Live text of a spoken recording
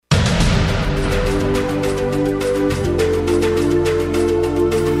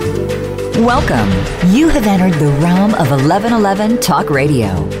Welcome. You have entered the realm of 1111 Talk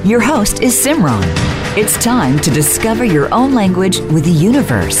Radio. Your host is Simran. It's time to discover your own language with the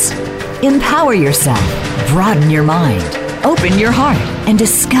universe. Empower yourself, broaden your mind, open your heart, and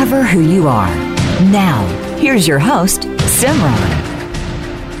discover who you are. Now, here's your host, Simran.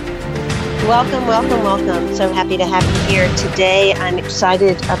 Welcome, welcome, welcome. So happy to have you here today. I'm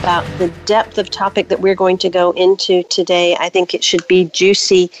excited about the depth of topic that we're going to go into today. I think it should be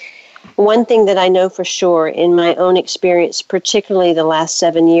juicy. One thing that I know for sure in my own experience, particularly the last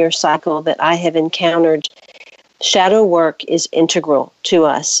 7-year cycle that I have encountered, shadow work is integral to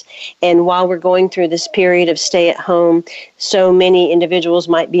us. And while we're going through this period of stay at home, so many individuals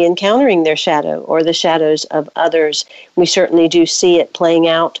might be encountering their shadow or the shadows of others. We certainly do see it playing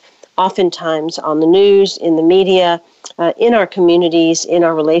out oftentimes on the news, in the media, in our communities, in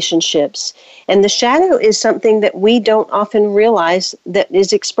our relationships. And the shadow is something that we don't often realize that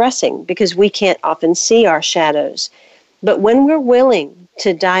is expressing because we can't often see our shadows. But when we're willing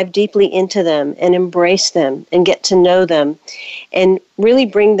to dive deeply into them and embrace them and get to know them and really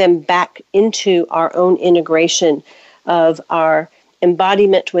bring them back into our own integration of our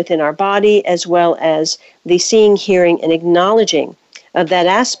embodiment within our body, as well as the seeing, hearing, and acknowledging of that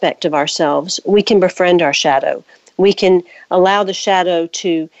aspect of ourselves, we can befriend our shadow. We can allow the shadow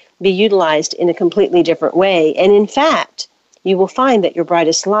to be utilized in a completely different way. And in fact, you will find that your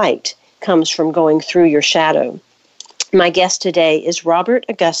brightest light comes from going through your shadow. My guest today is Robert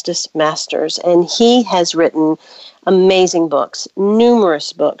Augustus Masters, and he has written amazing books,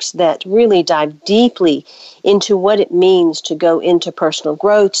 numerous books that really dive deeply into what it means to go into personal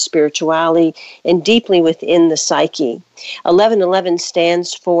growth, spirituality, and deeply within the psyche. 1111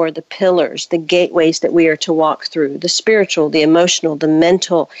 stands for the pillars, the gateways that we are to walk through, the spiritual, the emotional, the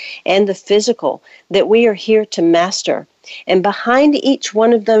mental, and the physical that we are here to master. And behind each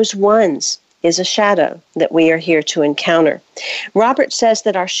one of those ones is a shadow that we are here to encounter. Robert says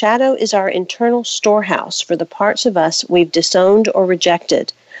that our shadow is our internal storehouse for the parts of us we've disowned or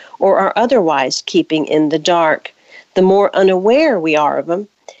rejected, or are otherwise keeping in the dark. The more unaware we are of them,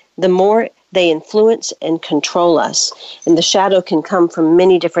 the more they influence and control us. And the shadow can come from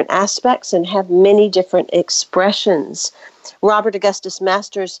many different aspects and have many different expressions. Robert Augustus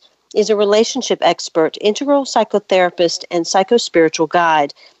Masters is a relationship expert, integral psychotherapist, and psychospiritual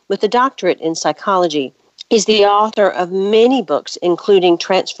guide with a doctorate in psychology. He's the author of many books, including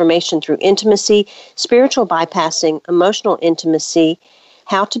Transformation Through Intimacy, Spiritual Bypassing, Emotional Intimacy,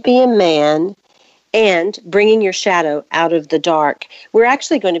 How to Be a Man, and Bringing Your Shadow Out of the Dark. We're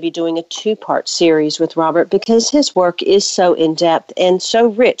actually going to be doing a 2-part series with Robert because his work is so in-depth and so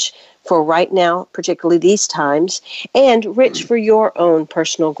rich for right now, particularly these times, and rich for your own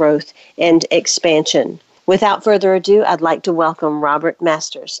personal growth and expansion. Without further ado, I'd like to welcome Robert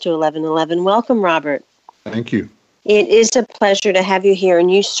Masters to 1111. Welcome, Robert. Thank you. It is a pleasure to have you here,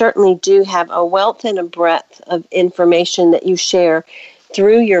 and you certainly do have a wealth and a breadth of information that you share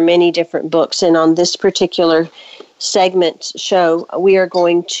through your many different books. And on this particular segment show, we are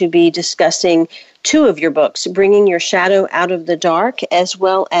going to be discussing 2 of your books, Bringing Your Shadow Out of the Dark, as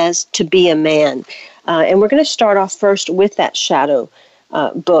well as To Be a Man. And we're going to start off first with that shadow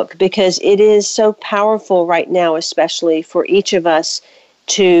book, because it is so powerful right now, especially for each of us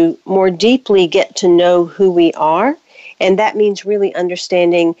to more deeply get to know who we are. And that means really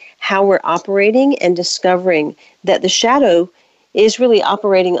understanding how we're operating and discovering that the shadow is really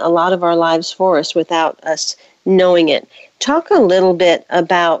operating a lot of our lives for us without us knowing it. Talk a little bit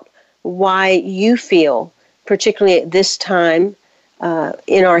about why you feel, particularly at this time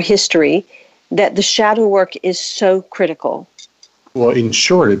in our history, that the shadow work is so critical. Well, in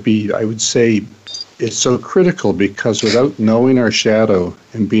short, I would say it's so critical because without knowing our shadow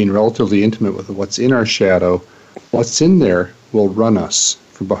and being relatively intimate with what's in our shadow, what's in there will run us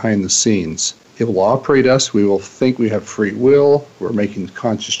from behind the scenes. It will operate us. We will think we have free will. We're making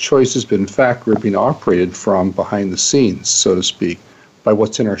conscious choices, but in fact, we're being operated from behind the scenes, so to speak, by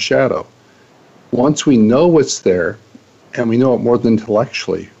what's in our shadow. Once we know what's there, and we know it more than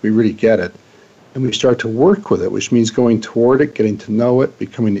intellectually, we really get it, and we start to work with it, which means going toward it, getting to know it,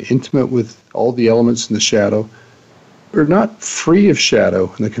 becoming intimate with all the elements in the shadow. We're not free of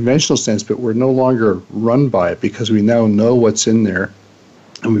shadow in the conventional sense, but we're no longer run by it because we now know what's in there,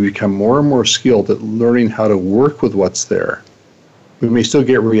 and we become more and more skilled at learning how to work with what's there. We may still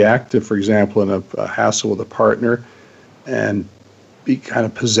get reactive, for example, in a hassle with a partner, and be kind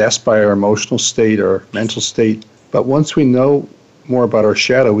of possessed by our emotional state or mental state. But once we know more about our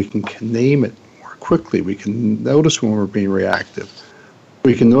shadow, we can name it more quickly. We can notice when we're being reactive.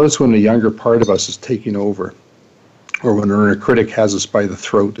 We can notice when a younger part of us is taking over, or when our inner critic has us by the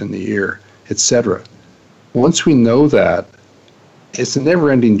throat and the ear. etc. Once we know that, it's a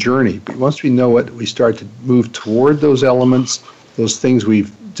never-ending journey. But once we know it, we start to move toward those elements, those things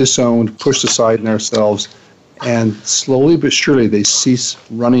we've disowned, pushed aside in ourselves, and slowly but surely they cease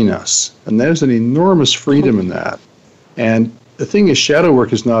running us. And there's an enormous freedom in that. And the thing is, shadow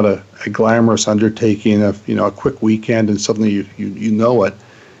work is not a glamorous undertaking of, a quick weekend and suddenly you know it.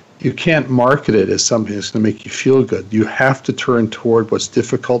 You can't market it as something that's going to make you feel good. You have to turn toward what's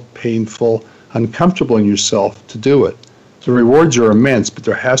difficult, painful, uncomfortable in yourself to do it. The rewards are immense, but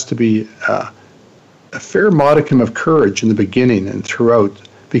there has to be a fair modicum of courage in the beginning and throughout,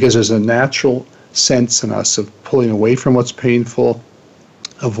 because there's a natural sense in us of pulling away from what's painful,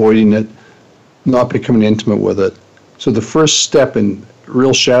 avoiding it, not becoming intimate with it. So the first step in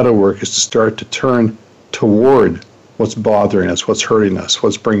real shadow work is to start to turn toward what's bothering us, what's hurting us,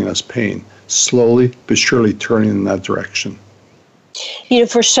 what's bringing us pain. Slowly but surely turning in that direction.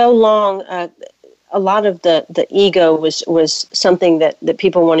 For so long, a lot of the ego was something that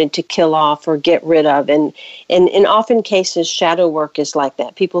people wanted to kill off or get rid of. And in often cases, shadow work is like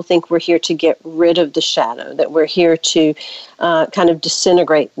that. People think we're here to get rid of the shadow, that we're here to kind of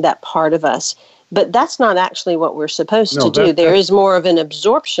disintegrate that part of us. But that's not actually what we're supposed to do. There is more of an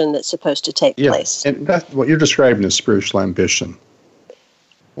absorption that's supposed to take place. And that's what you're describing as spiritual ambition.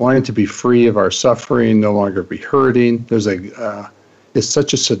 Wanting to be free of our suffering, no longer be hurting. It's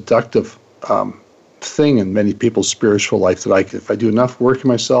such a seductive thing in many people's spiritual life that if I do enough work in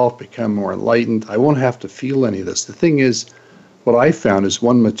myself, become more enlightened, I won't have to feel any of this. The thing is, what I found is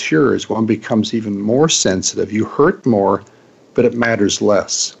one matures, one becomes even more sensitive. You hurt more, but it matters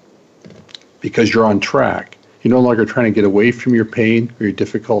less because you're on track. You're no longer trying to get away from your pain or your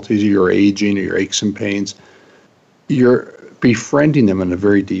difficulties or your aging or your aches and pains. You're befriending them in a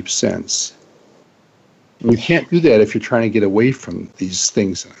very deep sense. And you can't do that if you're trying to get away from these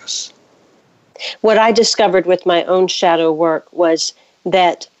things in us. What I discovered with my own shadow work was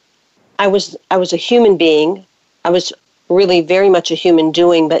that I was a human being. I was really very much a human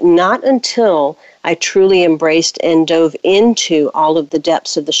doing, but not until I truly embraced and dove into all of the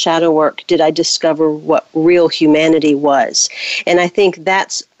depths of the shadow work did I discover what real humanity was. And I think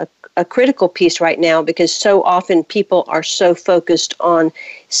that's a critical piece right now, because so often people are so focused on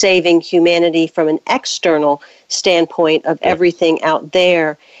saving humanity from an external standpoint of everything out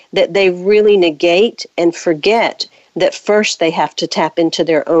there that they really negate and forget that first they have to tap into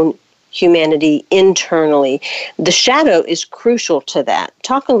their own humanity internally. The shadow is crucial to that.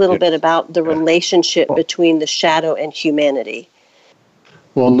 Talk a little bit about the relationship between the shadow and humanity.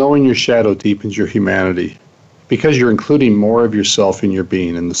 Well, knowing your shadow deepens your humanity. Because you're including more of yourself in your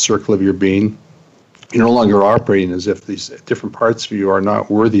being, in the circle of your being, you're no longer operating as if these different parts of you are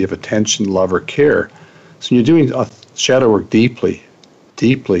not worthy of attention, love, or care. So you're doing shadow work deeply,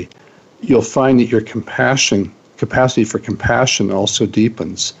 you'll find that your capacity for compassion also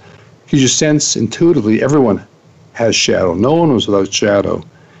deepens. Because you sense intuitively everyone has shadow. No one was without shadow.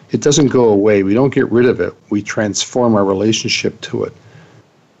 It doesn't go away. We don't get rid of it. We transform our relationship to it.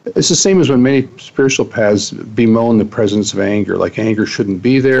 It's the same as when many spiritual paths bemoan the presence of anger. Like anger shouldn't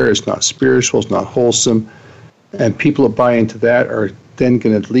be there. It's not spiritual. It's not wholesome. And people that buy into that are then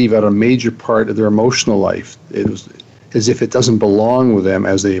going to leave out a major part of their emotional life. It was as if it doesn't belong with them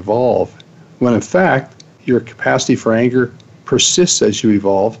as they evolve. When in fact, your capacity for anger persists as you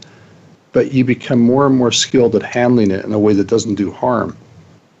evolve, but you become more and more skilled at handling it in a way that doesn't do harm.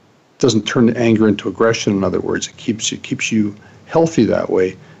 It doesn't turn anger into aggression, in other words. It keeps you healthy that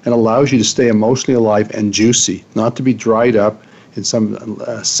way and allows you to stay emotionally alive and juicy, not to be dried up in some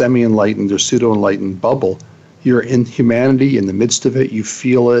semi-enlightened or pseudo-enlightened bubble. You're in humanity, in the midst of it, you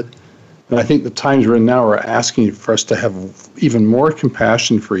feel it. And I think the times we're in now are asking for us to have even more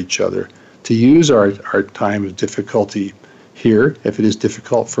compassion for each other, to use our time of difficulty here, if it is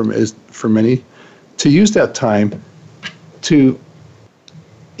difficult for many, to use that time to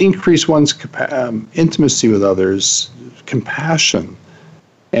increase one's intimacy with others, compassion,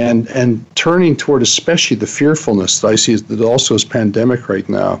 and turning toward especially the fearfulness that I see that also is pandemic right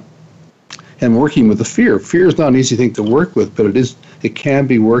now, and working with the fear. Fear is not an easy thing to work with, but it can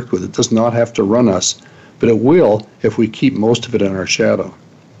be worked with. It does not have to run us, but it will if we keep most of it in our shadow.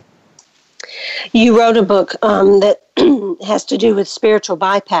 You wrote a book that has to do with spiritual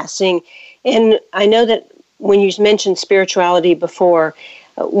bypassing, and I know that when you mentioned spirituality before,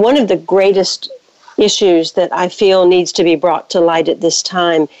 one of the greatest issues that I feel needs to be brought to light at this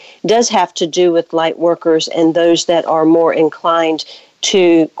time does have to do with light workers and those that are more inclined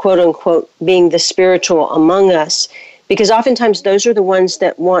to, quote unquote, being the spiritual among us, Because oftentimes those are the ones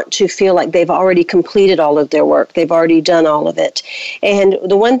that want to feel like they've already completed all of their work. They've already done all of it. And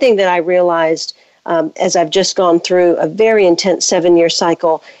the one thing that I realized as I've just gone through a very intense 7-year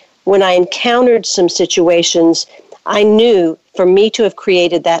cycle, when I encountered some situations, I knew for me to have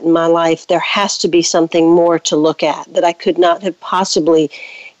created that in my life, there has to be something more to look at, that I could not have possibly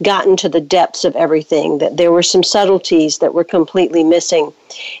gotten to the depths of everything, that there were some subtleties that were completely missing.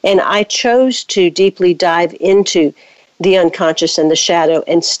 And I chose to deeply dive into the unconscious and the shadow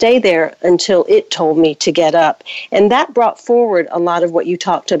and stay there until it told me to get up. And that brought forward a lot of what you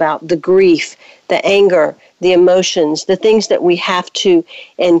talked about, the grief, the anger, the emotions, the things that we have to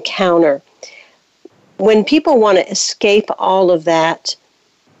encounter. When people want to escape all of that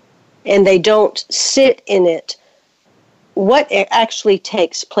and they don't sit in it, what actually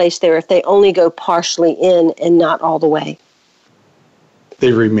takes place there if they only go partially in and not all the way?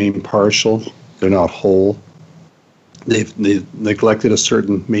 They remain partial. They're not whole. They've neglected a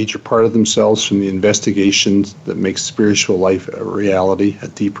certain major part of themselves from the investigations that makes spiritual life a reality, a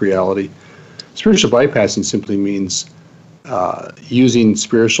deep reality. Spiritual bypassing simply means using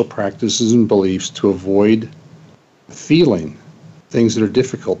spiritual practices and beliefs to avoid feeling things that are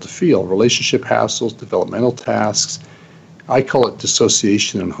difficult to feel, relationship hassles, developmental tasks. I call it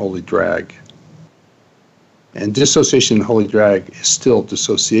dissociation and holy drag. And dissociation and holy drag is still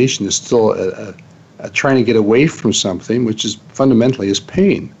dissociation, is still trying to get away from something, which is fundamentally is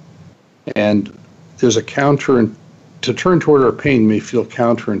pain. And there's a to turn toward our pain may feel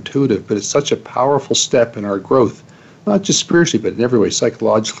counterintuitive, but it's such a powerful step in our growth, not just spiritually, but in every way,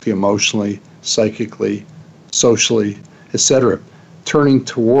 psychologically, emotionally, psychically, socially, etc. Turning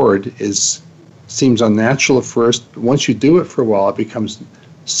toward seems unnatural at first, but once you do it for a while, it becomes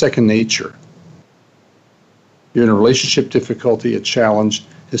second nature. You're in a relationship difficulty, a challenge.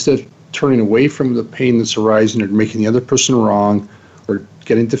 Instead of turning away from the pain that's arising or making the other person wrong or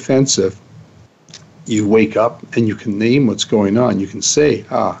getting defensive, you wake up and you can name what's going on. You can say,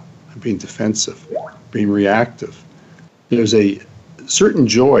 I'm being defensive, being reactive. There's a certain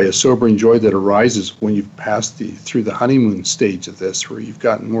joy, a sobering joy that arises when you've passed through the honeymoon stage of this, where you've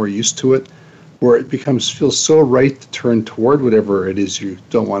gotten more used to it, where it feels so right to turn toward whatever it is you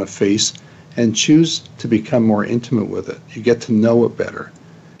don't want to face and choose to become more intimate with it. You get to know it better.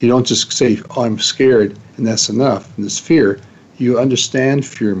 You don't just say, I'm scared, and that's enough. And this fear, you understand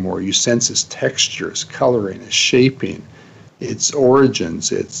fear more. You sense its texture, its coloring, its shaping, its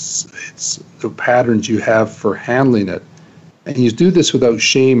origins, its the patterns you have for handling it. And you do this without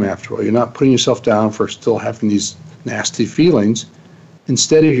shame after all. You're not putting yourself down for still having these nasty feelings.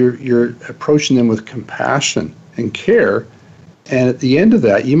 Instead, you're approaching them with compassion and care. And at the end of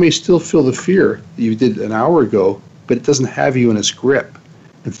that, you may still feel the fear that you did an hour ago, but it doesn't have you in its grip.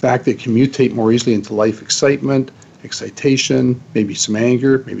 In fact, it can mutate more easily into life excitation, maybe some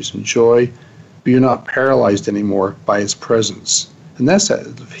anger, maybe some joy, but you're not paralyzed anymore by its presence. And that's a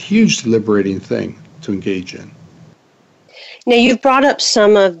hugely liberating thing to engage in. Now, you've brought up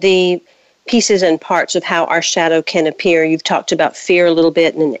some of the pieces and parts of how our shadow can appear. You've talked about fear a little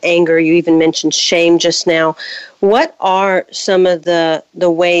bit and anger. You even mentioned shame just now. What are some of the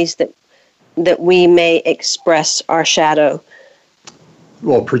ways that we may express our shadow?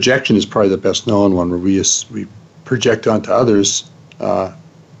 Well, projection is probably the best known one, where we project onto others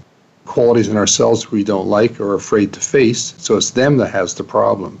qualities in ourselves we don't like or are afraid to face. So it's them that has the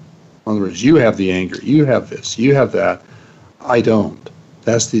problem. In other words, you have the anger, you have this, you have that. I don't.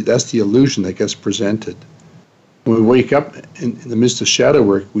 That's the illusion that gets presented. When we wake up in the midst of shadow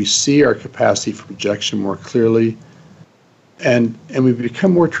work, we see our capacity for projection more clearly, and we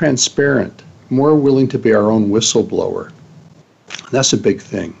become more transparent, more willing to be our own whistleblower. That's a big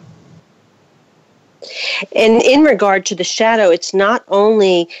thing. And in regard to the shadow, it's not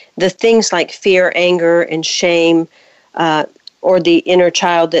only the things like fear, anger, and shame, or the inner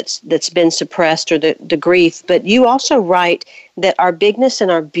child that's been suppressed, or the grief, but you also write that our bigness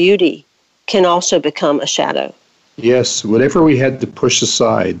and our beauty can also become a shadow. Yes, whatever we had to push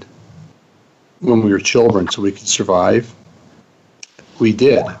aside when we were children so we could survive, we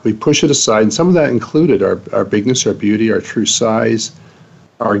did. We push it aside, and some of that included our bigness, our beauty, our true size,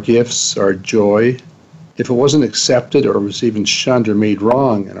 our gifts, our joy. If it wasn't accepted or was even shunned or made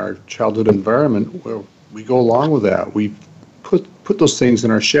wrong in our childhood environment, well, we go along with that. We put those things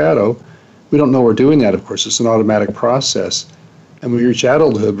in our shadow. We don't know we're doing that, of course. It's an automatic process. And when we reach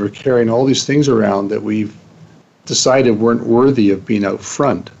adulthood, we're carrying all these things around that we've decided weren't worthy of being out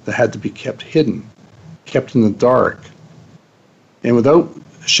front, that had to be kept hidden, kept in the dark. And without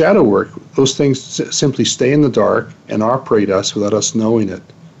shadow work, those things simply stay in the dark and operate us without us knowing it.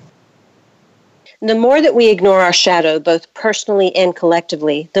 The more that we ignore our shadow, both personally and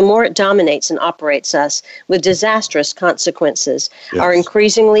collectively, the more it dominates and operates us with disastrous consequences. Yes. Our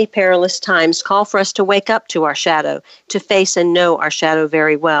increasingly perilous times call for us to wake up to our shadow, to face and know our shadow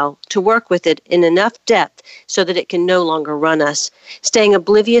very well, to work with it in enough depth so that it can no longer run us. Staying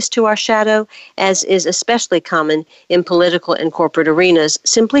oblivious to our shadow, as is especially common in political and corporate arenas,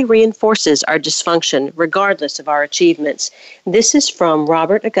 simply reinforces our dysfunction regardless of our achievements. This is from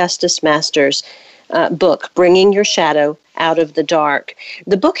Robert Augustus Masters' book, Bringing Your Shadow Out of the Dark.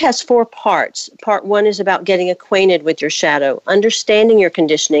 The book has 4 parts. Part 1 is about getting acquainted with your shadow, understanding your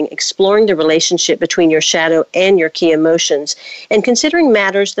conditioning, exploring the relationship between your shadow and your key emotions, and considering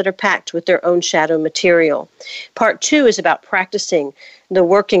matters that are packed with their own shadow material. Part 2 is about practicing the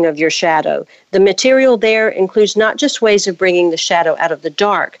working of your shadow. The material there includes not just ways of bringing the shadow out of the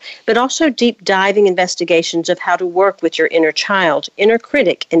dark, but also deep diving investigations of how to work with your inner child, inner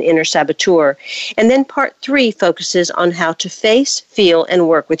critic, and inner saboteur. And then part 3 focuses on how to face, feel, and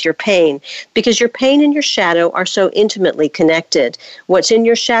work with your pain, because your pain and your shadow are so intimately connected. What's in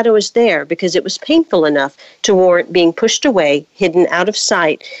your shadow is there because it was painful enough to warrant being pushed away, hidden out of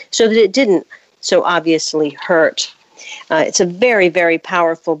sight, so that it didn't so obviously hurt. It's a very, very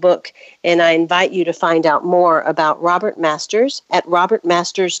powerful book, and I invite you to find out more about Robert Masters at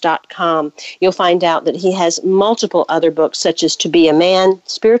robertmasters.com. You'll find out that he has multiple other books, such as To Be a Man,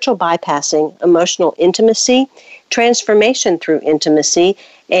 Spiritual Bypassing, Emotional Intimacy, Transformation Through Intimacy,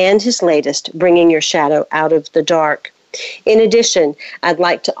 and his latest, Bringing Your Shadow Out of the Dark. In addition, I'd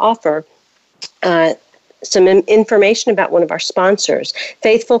like to offer some information about one of our sponsors.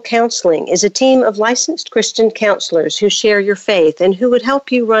 Faithful Counseling is a team of licensed Christian counselors who share your faith and who would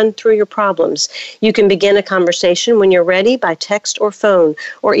help you run through your problems. You can begin a conversation when you're ready by text or phone,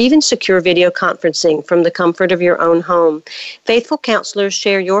 or even secure video conferencing from the comfort of your own home. Faithful counselors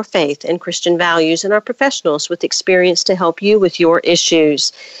share your faith and Christian values and are professionals with experience to help you with your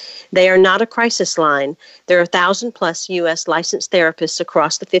issues. They are not a crisis line. There are 1,000+ U.S. licensed therapists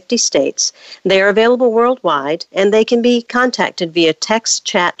across the 50 states. They are available worldwide, and they can be contacted via text,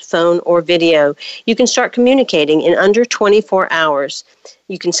 chat, phone, or video. You can start communicating in under 24 hours.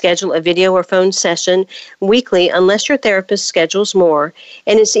 You can schedule a video or phone session weekly unless your therapist schedules more,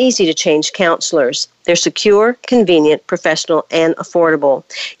 and it's easy to change counselors. They're secure, convenient, professional, and affordable.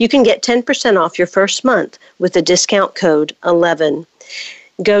 You can get 10% off your first month with the discount code 11.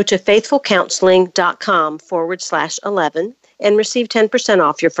 Go to faithfulcounseling.com/11 and receive 10%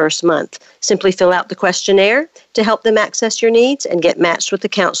 off your first month. Simply fill out the questionnaire to help them access your needs and get matched with the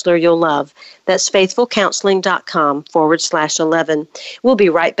counselor you'll love. That's faithfulcounseling.com/11. We'll be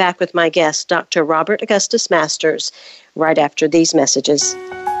right back with my guest, Dr. Robert Augustus Masters, right after these messages.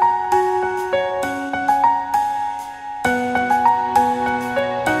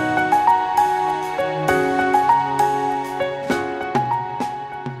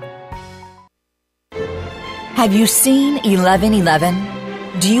 Have you seen 1111?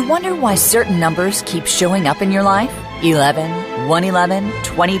 Do you wonder why certain numbers keep showing up in your life? 11, 111,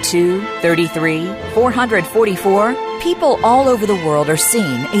 22, 33, 444? People all over the world are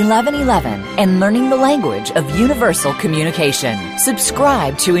seeing 1111 and learning the language of universal communication.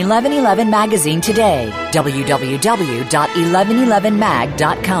 Subscribe to 1111 Magazine today.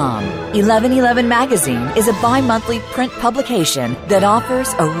 www.1111mag.com. 1111 Magazine is a bi-monthly print publication that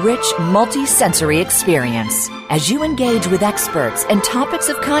offers a rich, multi-sensory experience. As you engage with experts and topics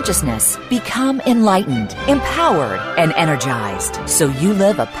of consciousness, become enlightened, empowered, and energized, so you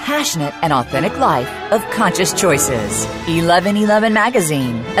live a passionate and authentic life of conscious choices. 1111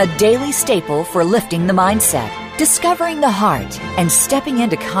 Magazine, a daily staple for lifting the mindset, discovering the heart, and stepping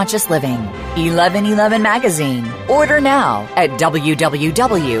into conscious living. 1111 Magazine. Order now at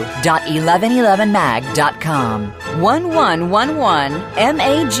www.1111mag.com.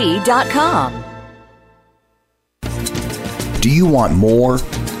 1111mag.com. Do you want more?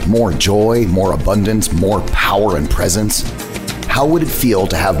 More joy, more abundance, more power and presence? How would it feel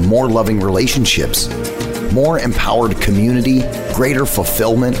to have more loving relationships, more empowered community, greater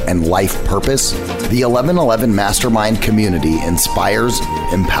fulfillment and life purpose? The 1111 Mastermind community inspires,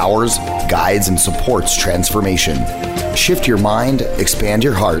 empowers, guides, and supports transformation. Shift your mind, expand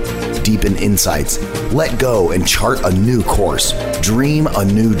your heart, deepen insights, let go and chart a new course, dream a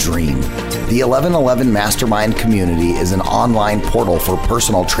new dream. The 1111 Mastermind community is an online portal for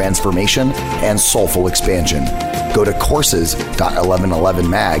personal transformation and soulful expansion. Go to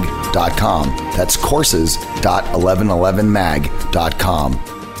courses.1111mag.com. That's courses.1111mag.com.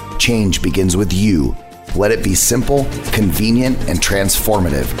 Change begins with you. Let it be simple, convenient, and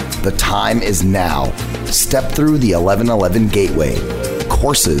transformative. The time is now. Step through the 1111 gateway.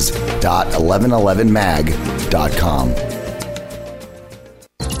 courses.1111mag.com.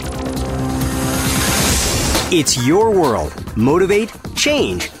 It's your world. Motivate,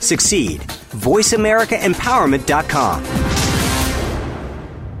 change, succeed. VoiceAmericaEmpowerment.com.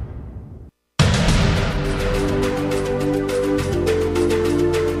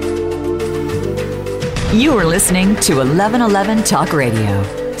 You are listening to 1111 Talk Radio.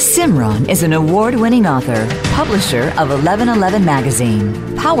 Simran is an award-winning author, publisher of 1111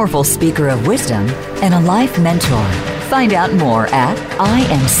 Magazine, powerful speaker of wisdom, and a life mentor. Find out more at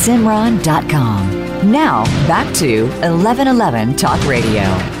IamSimran.com. Now, back to 1111 Talk Radio.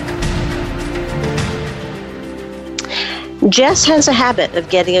 Jess has a habit of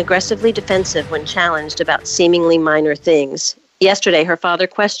getting aggressively defensive when challenged about seemingly minor things. Yesterday, her father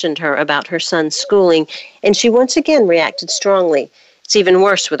questioned her about her son's schooling, and she once again reacted strongly. It's even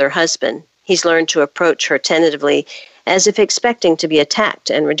worse with her husband. He's learned to approach her tentatively, as if expecting to be attacked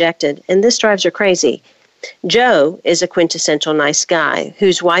and rejected, and this drives her crazy. Joe is a quintessential nice guy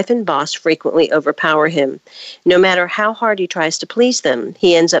whose wife and boss frequently overpower him. No matter how hard he tries to please them,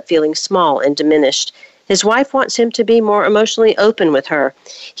 he ends up feeling small and diminished. His wife wants him to be more emotionally open with her.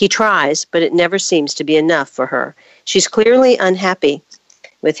 He tries, but it never seems to be enough for her. She's clearly unhappy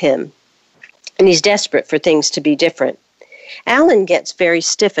with him, and he's desperate for things to be different. Alan gets very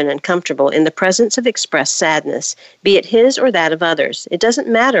stiff and uncomfortable in the presence of expressed sadness, be it his or that of others. It doesn't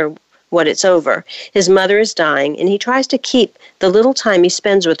matter what it's over. His mother is dying, and he tries to keep the little time he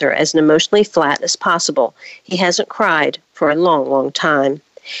spends with her as emotionally flat as possible. He hasn't cried for a long, long time.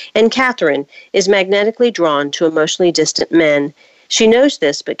 And Catherine is magnetically drawn to emotionally distant men. She knows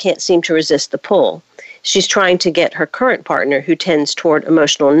this, but can't seem to resist the pull. She's trying to get her current partner, who tends toward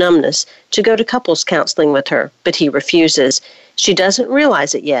emotional numbness, to go to couples counseling with her, but he refuses. She doesn't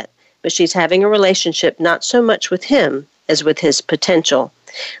realize it yet, but she's having a relationship not so much with him as with his potential.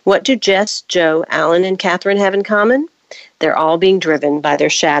 What do Jess, Joe, Alan, and Catherine have in common? They're all being driven by their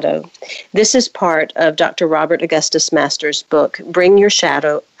shadow. This is part of Dr. Robert Augustus Masters' book, Bring Your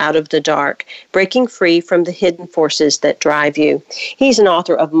Shadow Out of the Dark, Breaking Free from the Hidden Forces That Drive You. He's an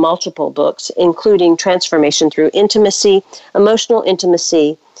author of multiple books, including Transformation Through Intimacy, Emotional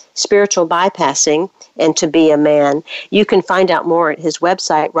Intimacy, Spiritual Bypassing, and To Be a Man. You can find out more at his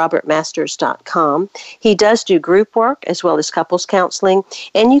website, robertmasters.com. He does do group work as well as couples counseling,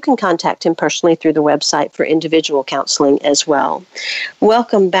 and you can contact him personally through the website for individual counseling as well.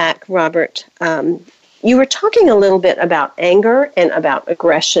 Welcome back, Robert. You were talking a little bit about anger and about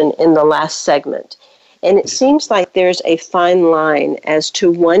aggression in the last segment, and it seems like there's a fine line as to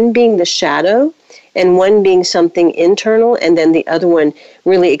one being the shadow and one being something internal, and then the other one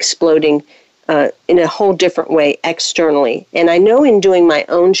really exploding in a whole different way externally. And I know in doing my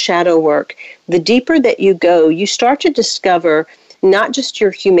own shadow work, the deeper that you go, you start to discover not just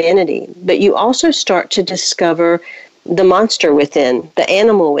your humanity, but you also start to discover the monster within, the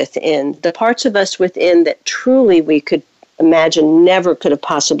animal within, the parts of us within that truly we could imagine never could have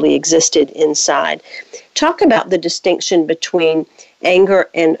possibly existed inside. Talk about the distinction between anger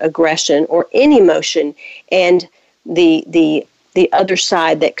and aggression, or any emotion, and the other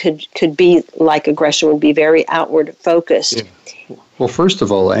side that could be like aggression, would be very outward focused. Yeah. Well, first of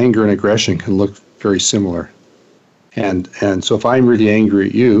all, anger and aggression can look very similar. And so if I'm really angry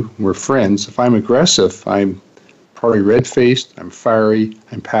at you, we're friends. If I'm aggressive, I'm probably red-faced, I'm fiery,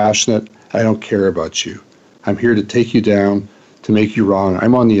 I'm passionate, I don't care about you. I'm here to take you down, to make you wrong.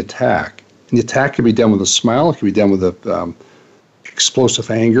 I'm on the attack. And the attack can be done with a smile, it can be done with a explosive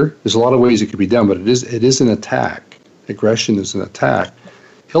anger. There's a lot of ways it could be done, but it is an attack. Aggression is an attack.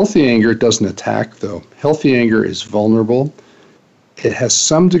 Healthy anger doesn't attack, though. Healthy anger is vulnerable. It has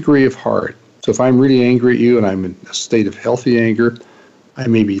some degree of heart. So if I'm really angry at you and I'm in a state of healthy anger, I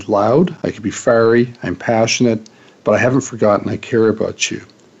may be loud, I could be fiery, I'm passionate, but I haven't forgotten I care about you,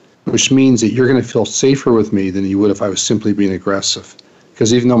 which means that you're going to feel safer with me than you would if I was simply being aggressive.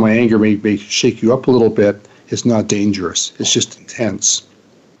 Because even though my anger may shake you up a little bit, it's not dangerous. It's just intense.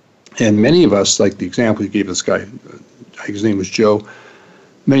 And many of us, like the example you gave this guy, his name was Joe,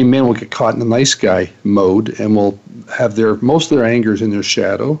 many men will get caught in the nice guy mode and will have most of their angers in their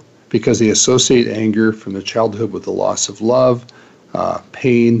shadow because they associate anger from their childhood with the loss of love,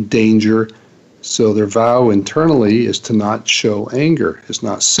 pain, danger. So their vow internally is to not show anger. It's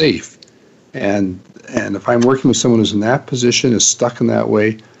not safe. And if I'm working with someone who's in that position, is stuck in that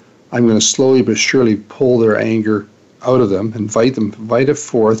way, I'm going to slowly but surely pull their anger out of them, invite it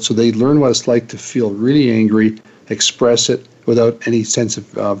forth so they learn what it's like to feel really angry, express it without any sense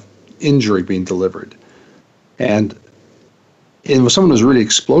of injury being delivered. And with someone who's really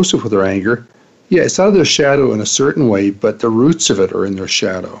explosive with their anger, Yeah, it's out of their shadow in a certain way, but the roots of it are in their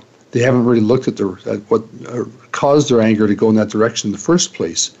shadow. They haven't really looked at what caused their anger to go in that direction in the first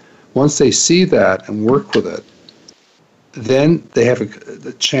place. Once they see that and work with it, then they have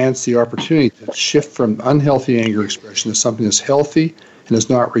the chance, the opportunity to shift from unhealthy anger expression to something that's healthy and is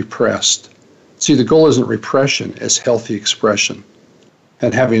not repressed. See, the goal isn't repression, it's healthy expression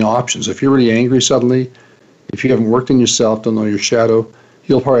and having options. If you're really angry suddenly, if you haven't worked on yourself, don't know your shadow,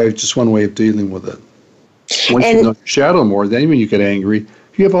 you'll probably have just one way of dealing with it. Once you know your shadow more, then when you get angry,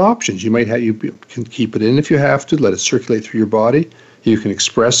 you have options. You can keep it in if you have to, let it circulate through your body. You can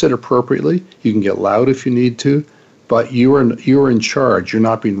express it appropriately. You can get loud if you need to, but you are in charge. You're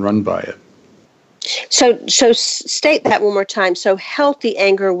not being run by it. So state that one more time. So healthy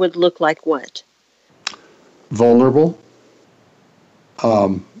anger would look like what? Vulnerable,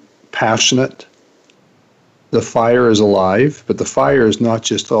 passionate. The fire is alive, but the fire is not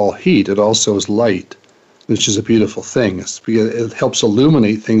just all heat. It also is light, which is a beautiful thing. It helps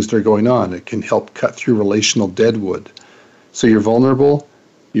illuminate things that are going on. It can help cut through relational deadwood. So you're vulnerable,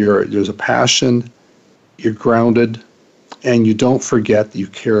 there's a passion, you're grounded, and you don't forget that you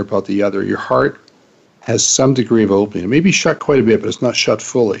care about the other. Your heart has some degree of opening. It may be shut quite a bit, but it's not shut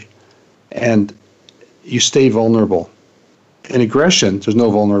fully. And you stay vulnerable. In aggression, there's no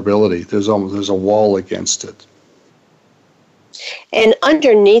vulnerability. There's a wall against it. And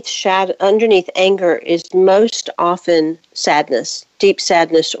underneath anger is most often sadness, deep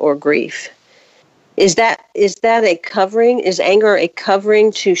sadness or grief. Is that a covering? Is anger a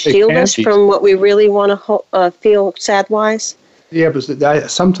covering to shield us from what we really want to feel sad-wise? Yeah, but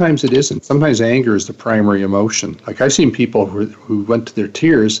sometimes it isn't. Sometimes anger is the primary emotion. Like I've seen people who went to their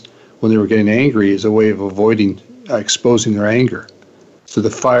tears when they were getting angry as a way of avoiding exposing their anger. So the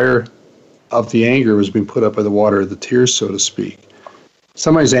fire of the anger was being put up by the water of the tears, so to speak.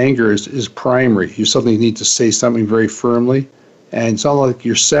 Sometimes anger is primary. You suddenly need to say something very firmly, and it's not like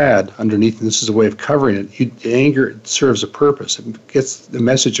you're sad underneath, and this is a way of covering it. Anger serves a purpose. It gets the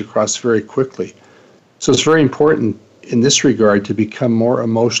message across very quickly. So it's very important in this regard to become more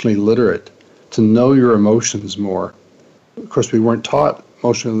emotionally literate, to know your emotions more. Of course, we weren't taught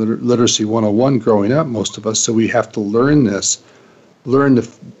Emotional Literacy 101 growing up, most of us, so we have to learn this, learn the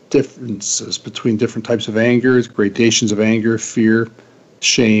differences between different types of anger, gradations of anger, fear,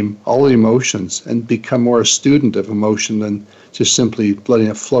 shame, all the emotions, and become more a student of emotion than just simply letting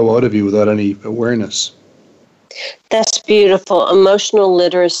it flow out of you without any awareness. That's beautiful. Emotional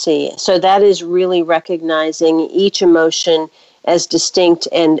literacy. So that is really recognizing each emotion as distinct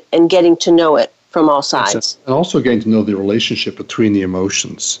and getting to know it from all sides. And also getting to know the relationship between the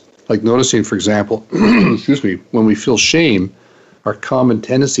emotions. Like noticing, for example, excuse me, when we feel shame, our common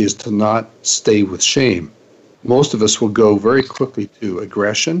tendency is to not stay with shame. Most of us will go very quickly to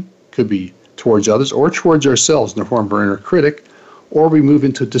aggression, could be towards others or towards ourselves in the form of our inner critic, or we move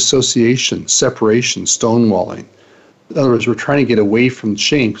into dissociation, separation, stonewalling. In other words, we're trying to get away from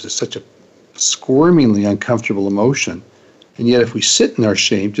shame because it's such a squirmingly uncomfortable emotion. And yet if we sit in our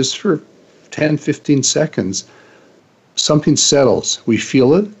shame just for 10, 15 seconds, something settles. We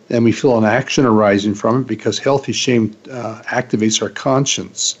feel it, and we feel an action arising from it because healthy shame activates our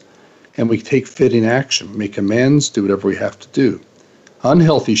conscience. And we take fitting action, make amends, do whatever we have to do.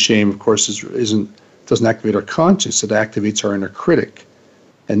 Unhealthy shame, of course, doesn't activate our conscience. It activates our inner critic.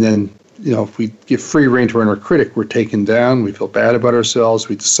 And then, if we give free rein to our inner critic, we're taken down, we feel bad about ourselves,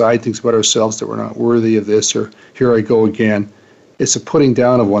 we decide things about ourselves that we're not worthy of this, or here I go again. It's a putting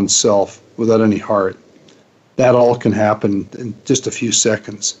down of oneself without any heart. That all can happen in just a few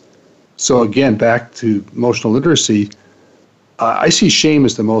seconds. So again, back to emotional literacy, I see shame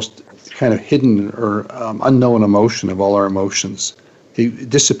as the most kind of hidden or unknown emotion of all our emotions. It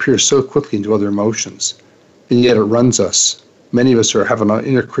disappears so quickly into other emotions, and yet it runs us. Many of us have an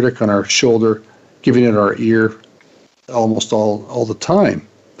inner critic on our shoulder, giving it our ear almost all the time.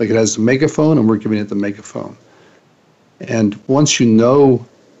 Like it has a megaphone, and we're giving it the megaphone. And once you know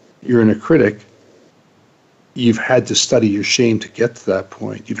your inner critic, you've had to study your shame to get to that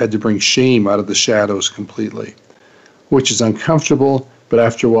point. You've had to bring shame out of the shadows completely, which is uncomfortable, but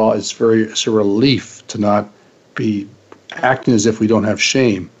after a while it's a relief to not be acting as if we don't have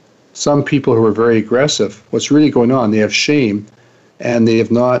shame. Some people who are very aggressive, what's really going on, they have shame, and they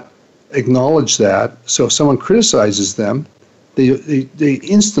have not acknowledged that. So if someone criticizes them, they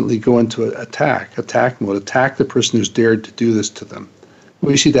instantly go into attack mode, attack the person who's dared to do this to them.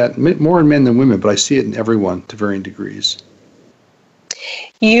 We see that more in men than women, but I see it in everyone to varying degrees.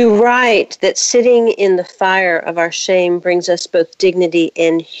 You write that sitting in the fire of our shame brings us both dignity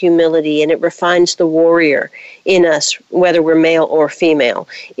and humility, and it refines the warrior in us, whether we're male or female.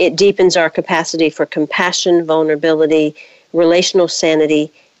 It deepens our capacity for compassion, vulnerability, relational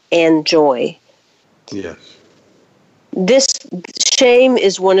sanity, and joy. Yes. This shame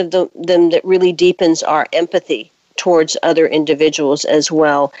is one of them that really deepens our empathy towards other individuals as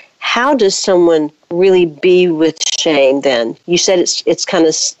well. How does someone really be with shame then? You said it's kind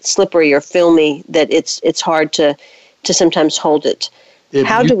of slippery or filmy, that it's hard to sometimes hold it.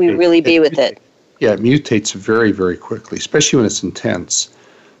 How do we really be with it? Yeah, it mutates very, very quickly, especially when it's intense.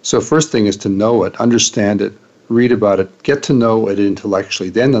 So first thing is to know it, understand it, read about it, get to know it intellectually.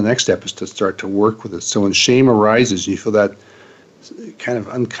 Then the next step is to start to work with it. So when shame arises, you feel that kind of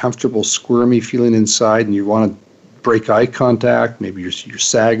uncomfortable, squirmy feeling inside, and you want to break eye contact, maybe you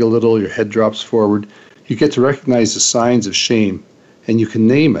sag a little, your head drops forward. You get to recognize the signs of shame, and you can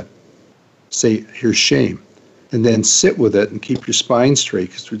name it. Say, here's shame. And then sit with it and keep your spine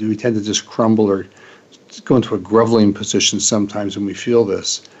straight, because we tend to just crumble or go into a groveling position sometimes when we feel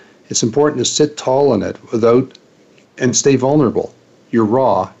this. It's important to sit tall in it and stay vulnerable. You're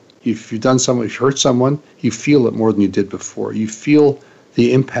raw. If you've done something, if you hurt someone, you feel it more than you did before. You feel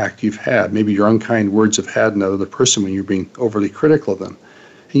the impact you've had. Maybe your unkind words have had on another person when you're being overly critical of them.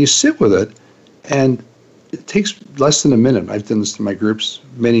 And you sit with it, and it takes less than a minute. I've done this in my groups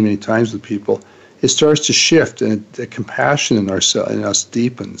many, many times with people. It starts to shift, and the compassion in us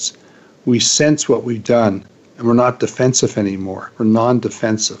deepens. We sense what we've done, and we're not defensive anymore. We're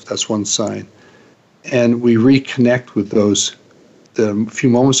non-defensive. That's one sign. And we reconnect with those that a few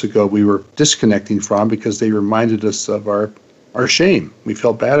moments ago we were disconnecting from, because they reminded us of our shame. We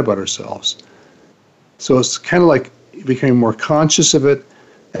felt bad about ourselves. So it's kind of like becoming more conscious of it.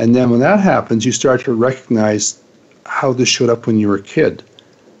 And then when that happens, you start to recognize how this showed up when you were a kid.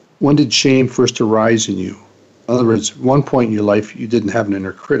 When did shame first arise in you? In other words, one point in your life, you didn't have an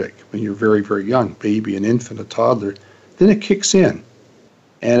inner critic. When you're very, very young, baby, an infant, a toddler, then it kicks in.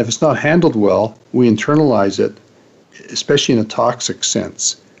 And if it's not handled well, we internalize it, especially in a toxic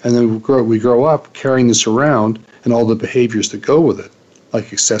sense. And then we grow up carrying this around and all the behaviors that go with it,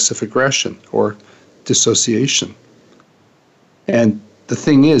 like excessive aggression or dissociation. And the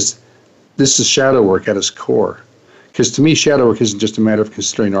thing is, this is shadow work at its core. Because to me, shadow work isn't just a matter of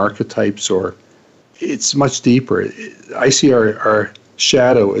considering archetypes, or it's much deeper. I see our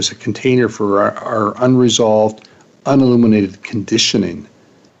shadow as a container for our unresolved, unilluminated conditioning.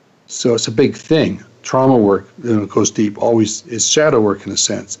 So it's a big thing. Trauma work, goes deep, always is shadow work in a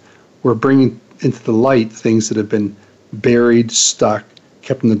sense. We're bringing into the light things that have been buried, stuck,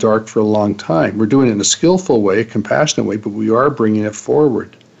 kept in the dark for a long time. We're doing it in a skillful way, a compassionate way, but we are bringing it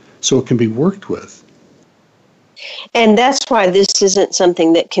forward so it can be worked with. And that's why this isn't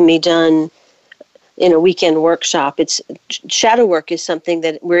something that can be done in a weekend workshop. Shadow work is something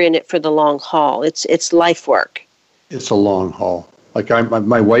that we're in it for the long haul. It's life work. It's a long haul. Like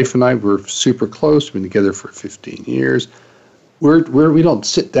my wife and I were super close. We've been together for 15 years. We don't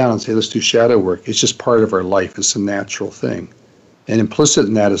sit down and say, let's do shadow work. It's just part of our life. It's a natural thing. And implicit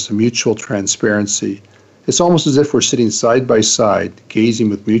in that is a mutual transparency. It's almost as if we're sitting side by side, gazing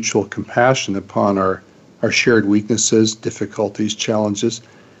with mutual compassion upon our shared weaknesses, difficulties, challenges.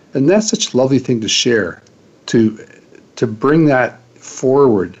 And that's such a lovely thing to share, to bring that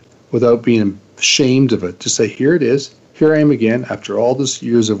forward without being ashamed of it, to say, here it is, here I am again, after all these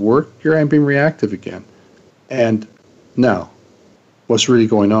years of work, here I am being reactive again. And now, what's really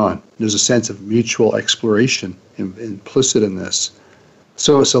going on? There's a sense of mutual exploration implicit in this.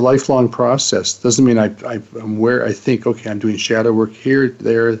 So it's a lifelong process. Doesn't mean I'm where I think, okay, I'm doing shadow work here,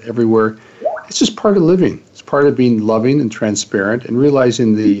 there, everywhere. It's just part of living. It's part of being loving and transparent and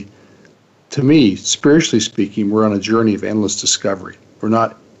realizing to me, spiritually speaking, we're on a journey of endless discovery. We're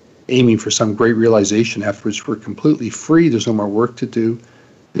not aiming for some great realization afterwards. We're completely free. There's no more work to do.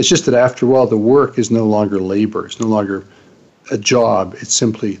 It's just that after a while, the work is no longer labor. It's no longer a job. It's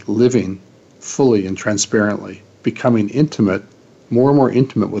simply living fully and transparently, becoming intimate, more and more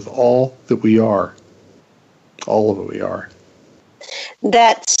intimate with all that we are, all of it we are.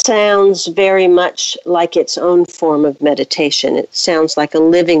 That sounds very much like its own form of meditation. It sounds like a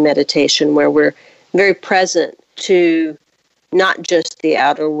living meditation where we're very present to not just the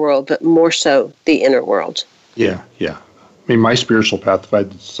outer world, but more so the inner world. Yeah. I mean, my spiritual path, if I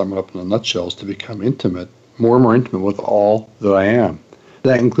had to sum it up in a nutshell, is to become intimate, more and more intimate with all that I am.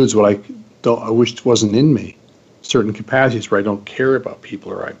 That includes what I wish wasn't in me, certain capacities where I don't care about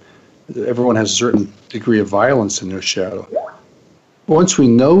people, or everyone has a certain degree of violence in their shadow. Once we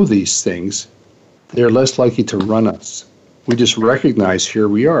know these things, they're less likely to run us. We just recognize, here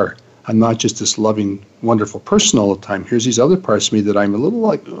we are. I'm not just this loving, wonderful person all the time. Here's these other parts of me that I'm a little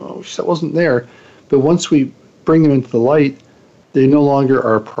like, oh, that wasn't there. But once we bring them into the light, they no longer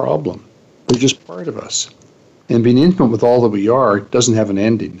are a problem. They're just part of us. And being intimate with all that we are doesn't have an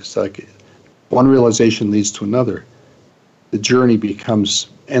ending. It's like one realization leads to another. The journey becomes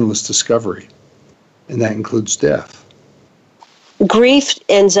endless discovery, and that includes death. Grief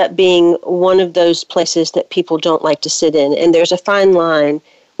ends up being one of those places that people don't like to sit in, and there's a fine line.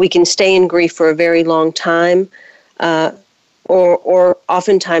 We can stay in grief for a very long time, or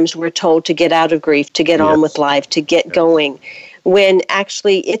oftentimes we're told to get out of grief, to get on with life, to get going, when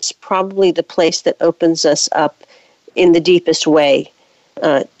actually it's probably the place that opens us up in the deepest way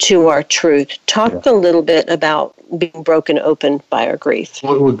to our truth. Talk a little bit about being broken open by our grief.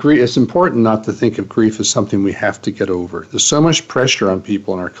 Well, it's important not to think of grief as something we have to get over. There's so much pressure on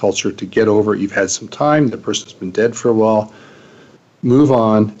people in our culture to get over it. You've had some time, the person's been dead for a while, move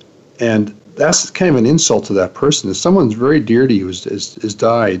on, and that's kind of an insult to that person. If someone's very dear to you has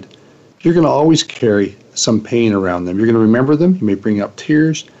died, you're going to always carry some pain around them. You're going to remember them. You may bring up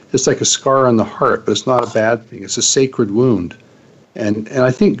tears. It's like a scar on the heart, but it's not a bad thing. It's a sacred wound. And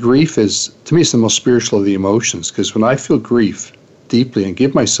I think grief is, to me, it's the most spiritual of the emotions, because when I feel grief deeply and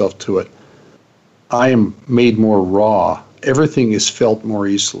give myself to it, I am made more raw. Everything is felt more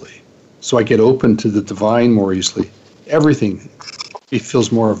easily. So I get open to the divine more easily. Everything, it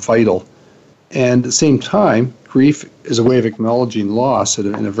feels more vital. And at the same time, grief is a way of acknowledging loss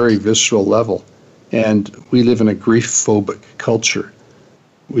in a very visceral level. And we live in a grief-phobic culture.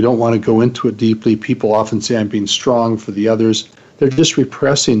 We don't want to go into it deeply. People often say, I'm being strong for the others. They're just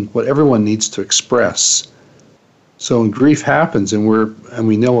repressing what everyone needs to express. So when grief happens and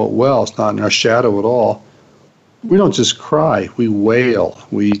we know it well, it's not in our shadow at all, we don't just cry, we wail,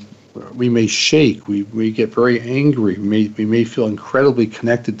 we may shake, we get very angry, we may feel incredibly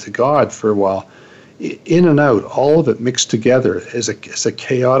connected to God for a while. In and out, all of it mixed together is a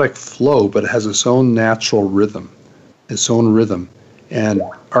chaotic flow, but it has its own natural rhythm, And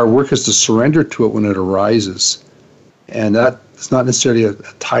our work is to surrender to it when it arises. And that is not necessarily a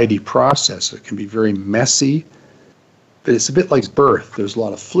tidy process. It can be very messy, but it's a bit like birth. There's a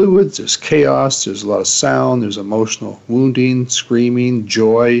lot of fluids, there's chaos, there's a lot of sound, there's emotional wounding, screaming,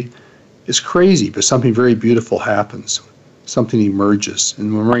 joy. It's crazy, but something very beautiful happens. Something emerges.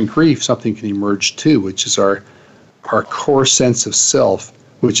 And when we're in grief, something can emerge too, which is our core sense of self,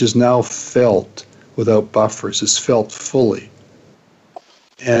 which is now felt without buffers, is felt fully.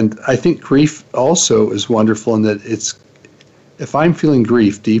 And I think grief also is wonderful in that if I'm feeling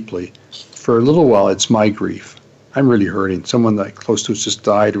grief deeply, for a little while it's my grief. I'm really hurting. Someone that close to us just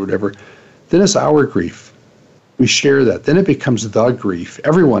died or whatever. Then it's our grief. We share that. Then it becomes the grief.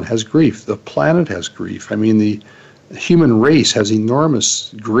 Everyone has grief. The planet has grief. I mean, the human race has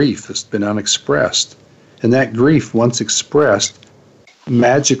enormous grief that's been unexpressed. And that grief, once expressed,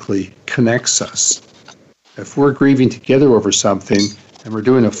 magically connects us. If we're grieving together over something, and we're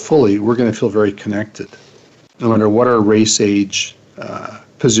doing it fully, we're going to feel very connected, no matter what our race, age,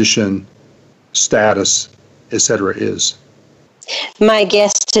 position, status, etc. is. My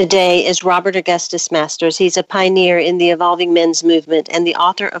guest today is Robert Augustus Masters. He's a pioneer in the evolving men's movement and the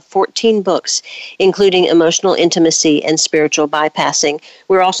author of 14 books, including Emotional Intimacy and Spiritual Bypassing.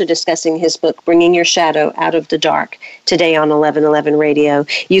 We're also discussing his book, Bringing Your Shadow Out of the Dark, today on 1111 Radio.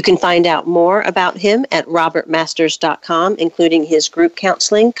 You can find out more about him at robertmasters.com, including his group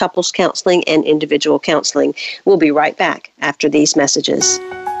counseling, couples counseling, and individual counseling. We'll be right back after these messages.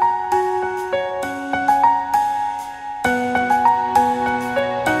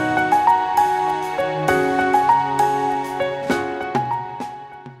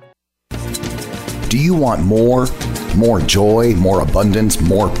 Do you want more joy, more abundance,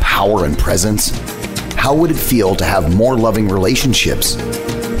 more power and presence? How would it feel to have more loving relationships,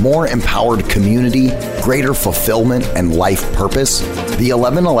 more empowered community, greater fulfillment and life purpose? The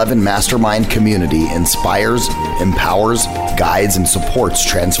 1111 Mastermind community inspires, empowers, guides, and supports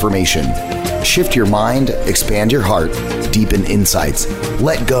transformation. Shift your mind, expand your heart, deepen insights,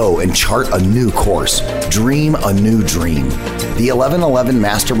 let go and chart a new course, dream a new dream. The 1111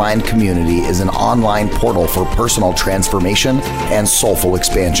 Mastermind community is an online portal for personal transformation and soulful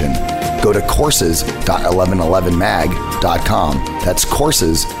expansion. Go to courses.1111mag.com. That's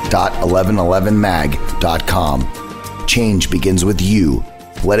courses.1111mag.com. Change begins with you.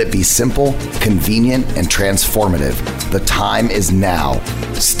 Let it be simple, convenient, and transformative. The time is now.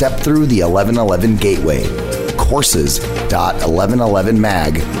 Step through the 1111 gateway.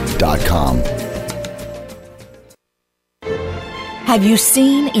 Courses.1111mag.com. Have you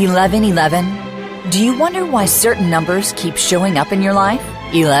seen 1111? Do you wonder why certain numbers keep showing up in your life?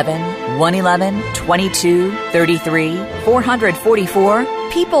 11, 111, 22, 33, 444?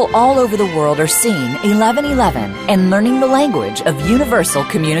 People all over the world are seeing 1111 and learning the language of universal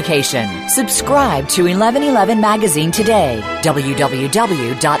communication. Subscribe to 1111 Magazine today.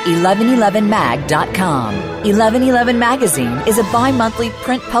 www.1111mag.com. 1111 Magazine is a bi-monthly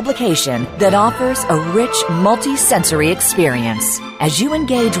print publication that offers a rich, multi-sensory experience. As you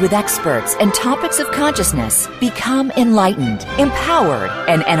engage with experts and topics of consciousness, become enlightened, empowered,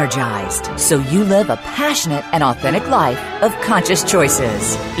 and energized, so you live a passionate and authentic life of conscious choices.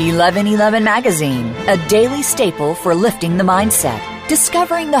 1111 Magazine, a daily staple for lifting the mindset,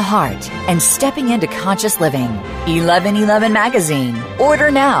 discovering the heart, and stepping into conscious living. 1111 Magazine. Order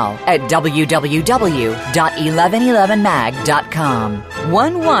now at www.1111mag.com.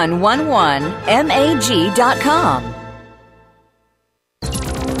 1111mag.com.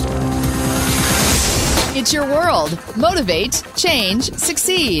 It's your world. Motivate, change,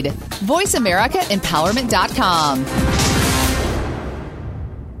 succeed. VoiceAmericaEmpowerment.com.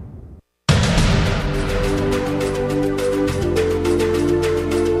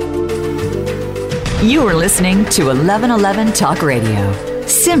 You are listening to 1111 Talk Radio.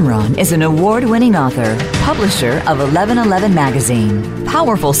 Simran is an award-winning author, publisher of 1111 Magazine,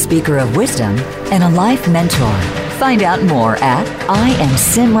 powerful speaker of wisdom, and a life mentor. Find out more at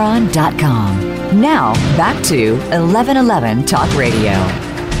IamSimran.com. Now, back to 1111 Talk Radio.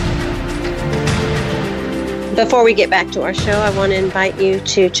 Before we get back to our show, I want to invite you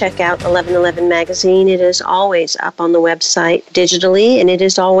to check out 1111 Magazine. It is always up on the website digitally, and it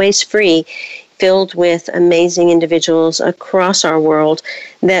is always free, filled with amazing individuals across our world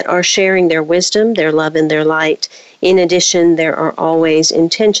that are sharing their wisdom, their love, and their light. In addition, there are always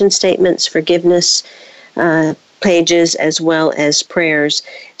intention statements, forgiveness pages, as well as prayers.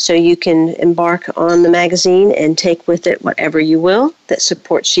 So you can embark on the magazine and take with it whatever you will that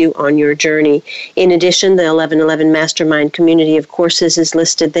supports you on your journey. In addition, the 1111 Mastermind community of courses is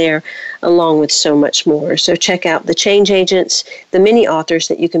listed there, along with so much more. So check out the change agents, the many authors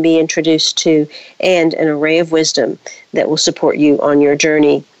that you can be introduced to, and an array of wisdom that will support you on your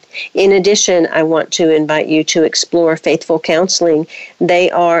journey. In addition, I want to invite you to explore Faithful Counseling.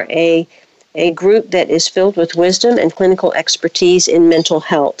 They are a group that is filled with wisdom and clinical expertise in mental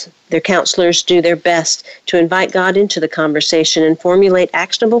health. Their counselors do their best to invite God into the conversation and formulate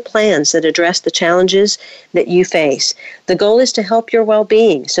actionable plans that address the challenges that you face. The goal is to help your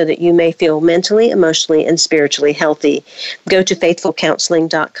well-being so that you may feel mentally, emotionally, and spiritually healthy. Go to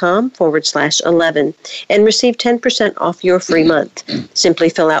faithfulcounseling.com/11 and receive 10% off your free month. Simply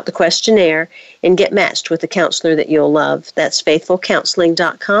fill out the questionnaire and get matched with a counselor that you'll love. That's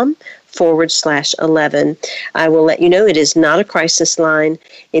faithfulcounseling.com/11. I will let you know it is not a crisis line.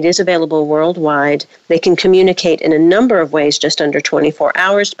 It is available worldwide. They can communicate in a number of ways just under 24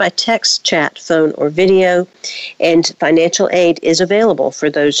 hours by text, chat, phone, or video. And financial aid is available for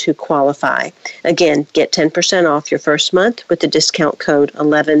those who qualify. Again, get 10% off your first month with the discount code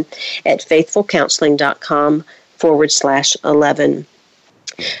 11 at faithfulcounseling.com/11.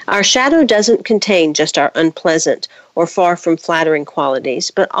 Our shadow doesn't contain just our unpleasant or far from flattering qualities,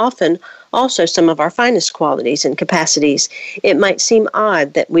 but often also some of our finest qualities and capacities. It might seem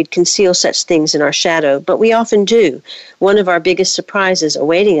odd that we'd conceal such things in our shadow, but we often do. One of our biggest surprises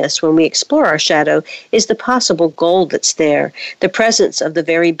awaiting us when we explore our shadow is the possible gold that's there, the presence of the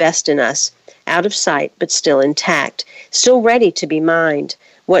very best in us, out of sight but still intact, still ready to be mined.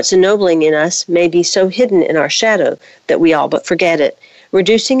 What's ennobling in us may be so hidden in our shadow that we all but forget it,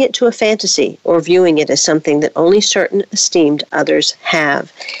 reducing it to a fantasy or viewing it as something that only certain esteemed others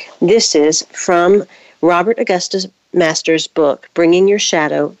have. This is from Robert Augustus Masters' book, Bringing Your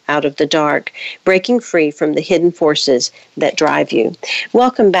Shadow Out of the Dark, Breaking Free from the Hidden Forces That Drive You.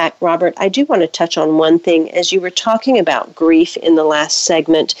 Welcome back, Robert. I do want to touch on one thing. As you were talking about grief in the last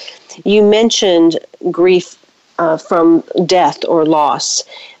segment, you mentioned grief from death or loss,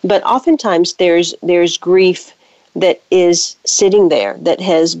 but oftentimes there's grief that is sitting there, that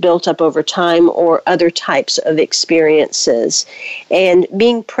has built up over time, or other types of experiences. And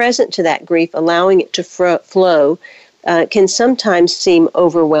being present to that grief, allowing it to flow, can sometimes seem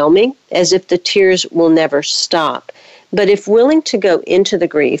overwhelming, as if the tears will never stop. But if willing to go into the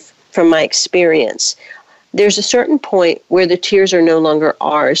grief, from my experience, there's a certain point where the tears are no longer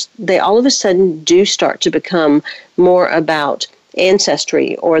ours. They all of a sudden do start to become more about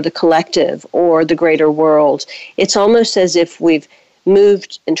ancestry or the collective or the greater world. It's almost as if we've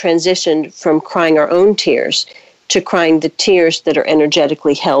moved and transitioned from crying our own tears to crying the tears that are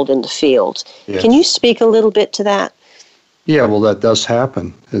energetically held in the field. Yes. Can you speak a little bit to that? Yeah, well, that does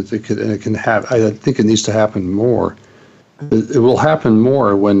happen. It can have. I think it needs to happen more. It will happen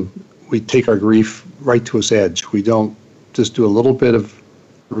more when we take our grief right to its edge. We don't just do a little bit of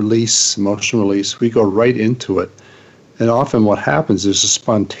release, emotional release. We go right into it. And often what happens is a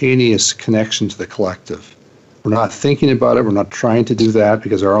spontaneous connection to the collective. We're not thinking about it. We're not trying to do that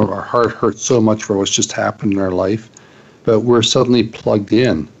because our heart hurts so much for what's just happened in our life. But we're suddenly plugged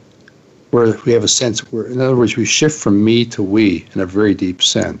in, where we have a sense, in other words, we shift from me to we in a very deep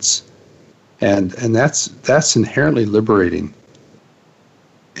sense. And that's inherently liberating.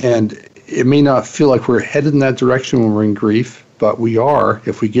 And it may not feel like we're headed in that direction when we're in grief, but we are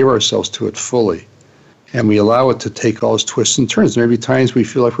if we give ourselves to it fully. And we allow it to take all its twists and turns. There may be times we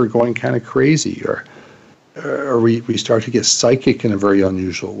feel like we're going kind of crazy, or we start to get psychic in a very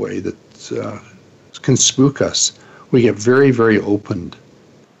unusual way that can spook us. We get very, very opened.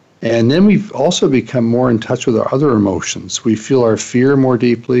 And then we've also become more in touch with our other emotions. We feel our fear more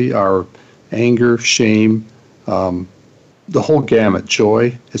deeply, our anger, shame, the whole gamut,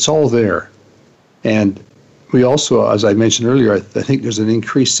 joy. It's all there. And we also, as I mentioned earlier, I think there's an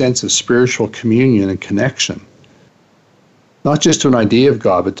increased sense of spiritual communion and connection. Not just to an idea of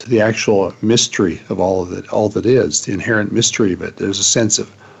God, but to the actual mystery of all of it, all that is, the inherent mystery of it. There's a sense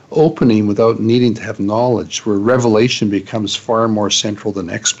of opening without needing to have knowledge, where revelation becomes far more central than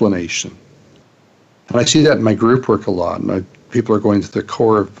explanation. And I see that in my group work a lot. People are going to the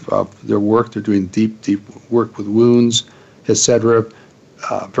core of their work. They're doing deep, deep work with wounds, etc.,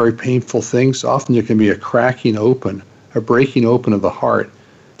 very painful things. Often there can be a cracking open, a breaking open of the heart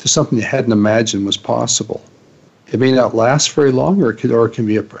to something you hadn't imagined was possible. It may not last very long, or it can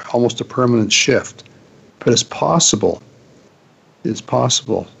be almost a permanent shift, but it's possible. It's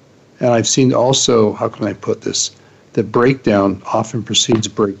possible. And I've seen also, how can I put this, that breakdown often precedes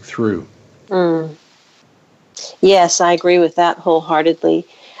breakthrough. Yes, I agree with that wholeheartedly.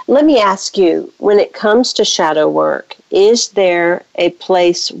 Let me ask you, when it comes to shadow work, is there a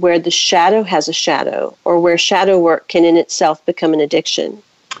place where the shadow has a shadow, or where shadow work can in itself become an addiction?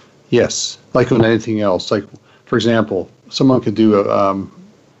 Yes, like with anything else. Like, for example, someone could do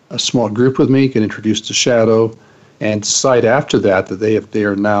a small group with me, get introduced to shadow, and decide after that they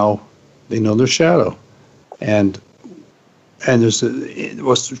know their shadow. And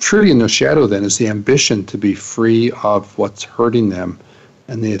what's truly in their shadow then is the ambition to be free of what's hurting them.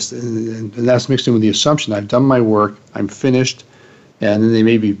 And that's mixed in with the assumption, I've done my work, I'm finished, and then they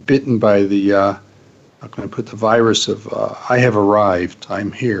may be bitten by the, how can I put, the virus of, I have arrived,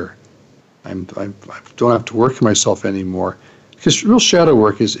 I'm here. I don't have to work on myself anymore. Because real shadow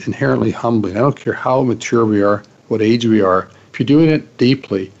work is inherently humbling. I don't care how mature we are, what age we are. If you're doing it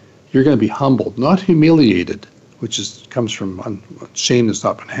deeply, you're going to be humbled, not humiliated, which comes from shame that's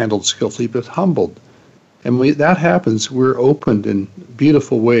not been handled skillfully, but humbled. And when that happens, we're opened in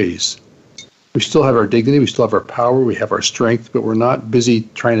beautiful ways. We still have our dignity, we still have our power, we have our strength, but we're not busy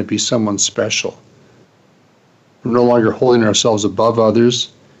trying to be someone special. We're no longer holding ourselves above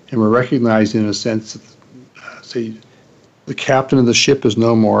others, and we're recognizing, in a sense, that, the captain of the ship is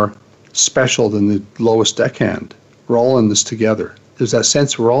no more special than the lowest deckhand. We're all in this together. There's that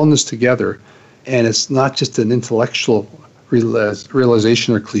sense we're all in this together, and it's not just an intellectual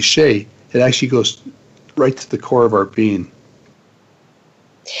realization or cliche. It actually goes right to the core of our being.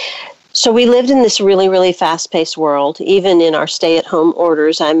 So we lived in this really, really fast-paced world. Even in our stay-at-home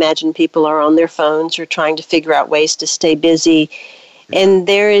orders, I imagine people are on their phones or trying to figure out ways to stay busy. And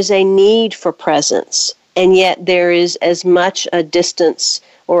there is a need for presence. And yet there is as much a distance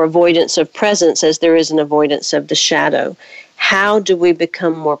or avoidance of presence as there is an avoidance of the shadow. How do we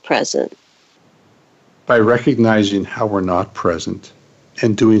become more present? By recognizing how we're not present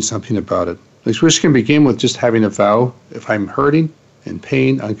and doing something about it. Which can begin with just having a vow. If I'm hurting, in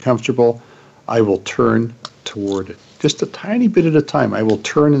pain, uncomfortable, I will turn toward it. Just a tiny bit at a time. I will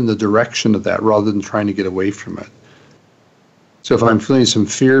turn in the direction of that rather than trying to get away from it. So if I'm feeling some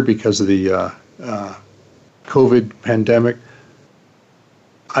fear because of the COVID pandemic,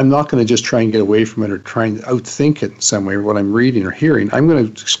 I'm not going to just try and get away from it or try and outthink it in some way or what I'm reading or hearing. I'm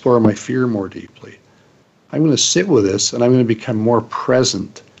going to explore my fear more deeply. I'm going to sit with this, and I'm going to become more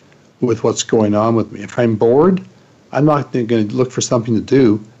present with what's going on with me. If I'm bored, I'm not going to look for something to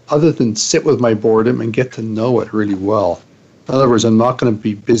do other than sit with my boredom and get to know it really well. In other words, I'm not going to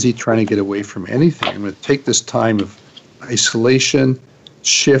be busy trying to get away from anything. I'm going to take this time of isolation,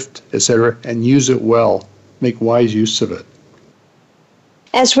 shift, etc., and use it well, make wise use of it.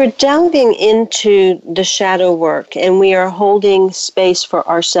 As we're delving into the shadow work and we are holding space for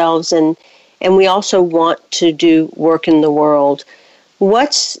ourselves and we also want to do work in the world,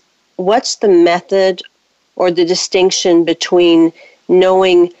 what's the method or the distinction between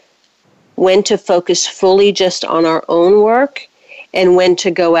knowing when to focus fully just on our own work and when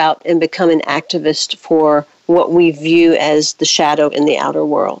to go out and become an activist for what we view as the shadow in the outer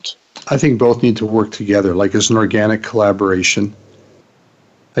world? I think both need to work together, like as an organic collaboration.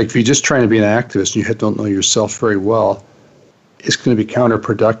 Like if you're just trying to be an activist and you don't know yourself very well, it's going to be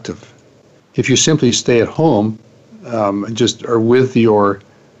counterproductive. If you simply stay at home and just are with your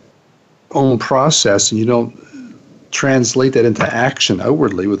own process and you don't translate that into action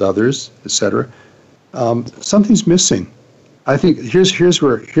outwardly with others, etc., something's missing. I think here's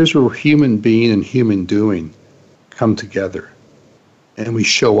where human being and human doing come together, and we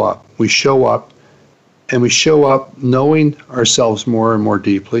show up. We show up knowing ourselves more and more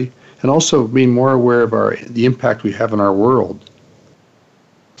deeply, and also being more aware of the impact we have in our world.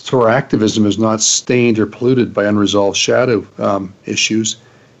 So our activism is not stained or polluted by unresolved shadow issues.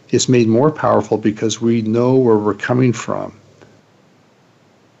 It's made more powerful because we know where we're coming from.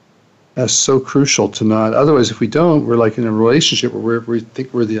 That's so crucial to not. Otherwise, if we don't, we're like in a relationship where we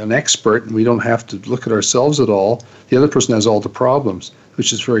think we're an expert and we don't have to look at ourselves at all. The other person has all the problems,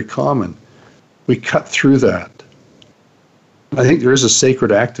 which is very common. We cut through that. I think there is a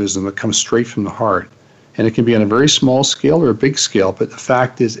sacred activism that comes straight from the heart. And it can be on a very small scale or a big scale, but the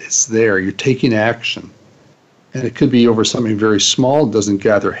fact is it's there. You're taking action. And it could be over something very small. It doesn't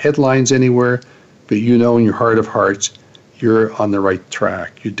gather headlines anywhere, but you know in your heart of hearts, you're on the right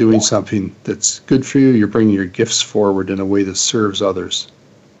track. You're doing something that's good for you. You're bringing your gifts forward in a way that serves others.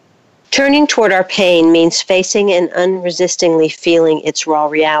 Turning toward our pain means facing and unresistingly feeling its raw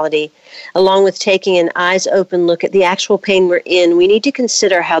reality. Along with taking an eyes-open look at the actual pain we're in, we need to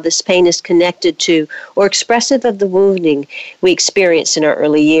consider how this pain is connected to or expressive of the wounding we experienced in our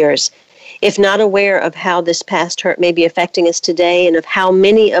early years. If not aware of how this past hurt may be affecting us today and of how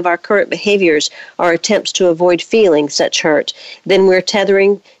many of our current behaviors are attempts to avoid feeling such hurt, then we're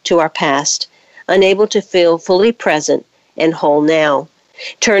tethering to our past, unable to feel fully present and whole now.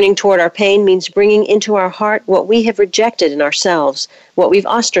 Turning toward our pain means bringing into our heart what we have rejected in ourselves, what we've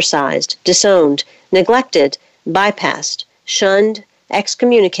ostracized, disowned, neglected, bypassed, shunned,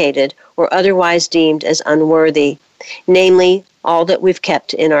 excommunicated, or otherwise deemed as unworthy, namely, all that we've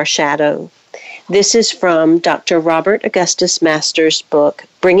kept in our shadow. This is from Dr. Robert Augustus Masters' book,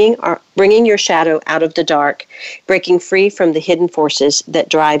 Bringing Your Shadow Out of the Dark, Breaking Free from the Hidden Forces That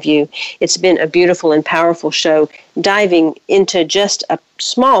Drive You. It's been a beautiful and powerful show, diving into just a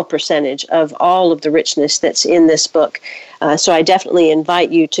small percentage of all of the richness that's in this book. So I definitely invite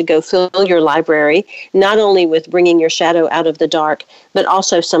you to go fill your library, not only with Bringing Your Shadow Out of the Dark, but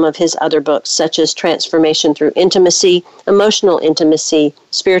also some of his other books, such as Transformation Through Intimacy, Emotional Intimacy,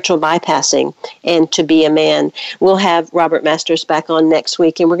 Spiritual Bypassing, and To Be a Man. We'll have Robert Masters back on next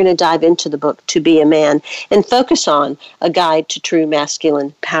week, and we're going to dive into the book To Be a Man and focus on a guide to true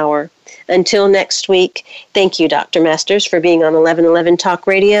masculine power. Until next week, thank you, Dr. Masters, for being on 1111 Talk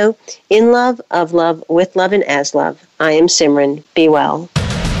Radio. In love, of love, with love, and as love. I am Simran. Be well.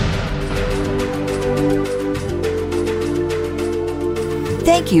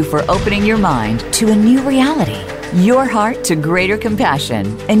 Thank you for opening your mind to a new reality, your heart to greater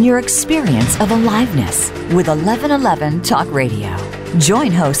compassion, and your experience of aliveness with 1111 Talk Radio.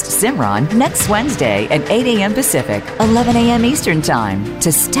 Join host Simran next Wednesday at 8 a.m. Pacific, 11 a.m. Eastern Time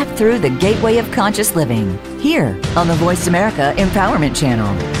to step through the gateway of conscious living here on the Voice America Empowerment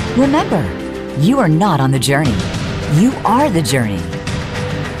Channel. Remember, you are not on the journey. You are the journey.